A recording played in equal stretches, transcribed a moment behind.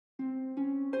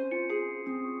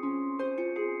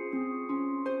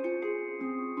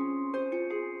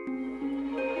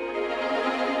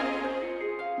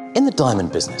In the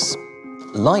diamond business,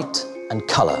 light and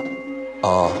colour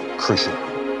are crucial.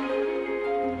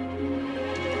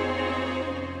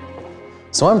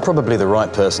 So I'm probably the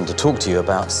right person to talk to you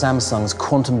about Samsung's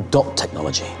Quantum Dot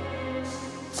technology.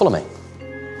 Follow me.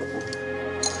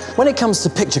 When it comes to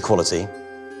picture quality,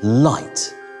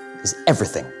 light is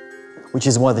everything, which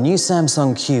is why the new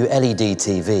Samsung QLED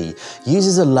TV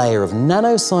uses a layer of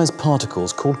nano-sized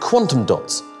particles called quantum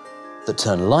dots that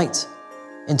turn light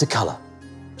into colour.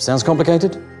 Sounds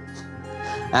complicated?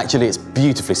 Actually, it's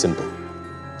beautifully simple.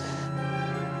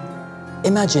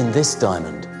 Imagine this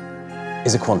diamond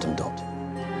is a quantum dot.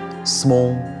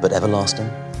 Small but everlasting.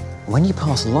 When you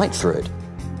pass light through it,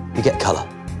 you get colour.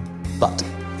 But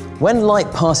when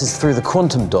light passes through the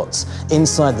quantum dots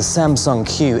inside the Samsung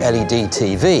QLED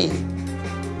TV,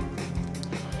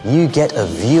 you get a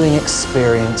viewing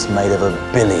experience made of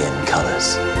 1 billion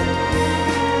colours.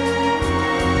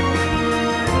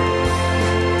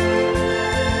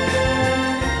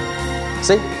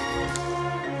 See?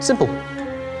 Simple.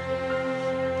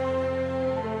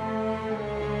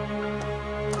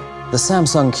 The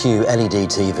Samsung QLED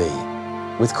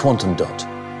TV with Quantum Dot,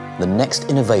 the next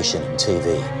innovation in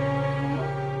TV.